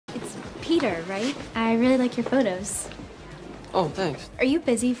Peter, right? I really like your photos. Oh, thanks. Are you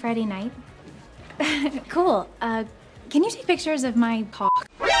busy Friday night? Cool. Can you take pictures of my cock?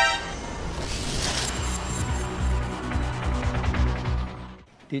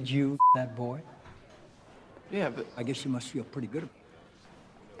 Did you that boy? Yeah, but I guess you must feel pretty good about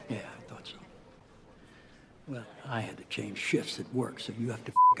it. Yeah, I thought so. Well, I had to change shifts at work, so you have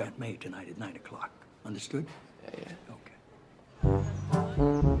to out May tonight at 9 o'clock. Understood? yeah. Okay.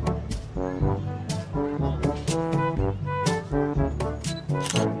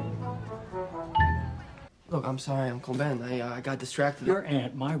 Look, I'm sorry, Uncle Ben. I got distracted. Your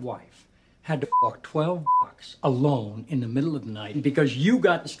aunt, my wife, had to walk 12 blocks alone in the middle of the night because you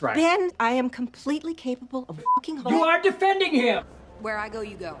got distracted. Ben, I am completely capable of fucking home. You are defending him! Where I go,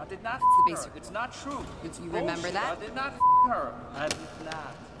 you go. I did not It's the her. basic. It's not true. It's You remember bullshit. that? I did not her. I did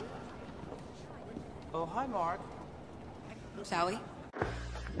not. Oh, hi, Mark. Shall we?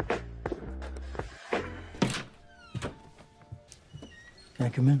 Can I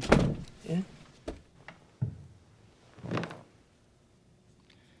come in? Yeah?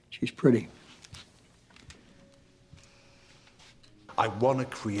 She's pretty. I want to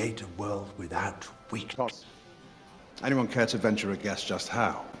create a world without weakness. Anyone care to venture a guess just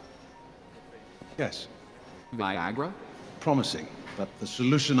how? Yes. Viagra? Promising, but the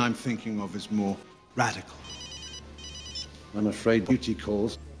solution I'm thinking of is more radical. I'm afraid duty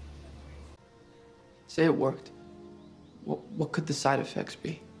calls. Say it worked. What could the side effects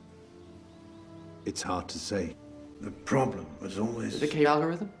be? It's hard to say. The problem was always... The decay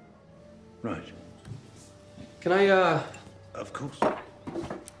algorithm? Right. Can I, Of course.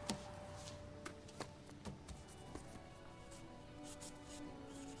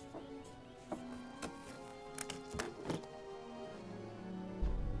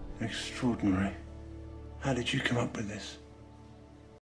 Extraordinary. How did you come up with this?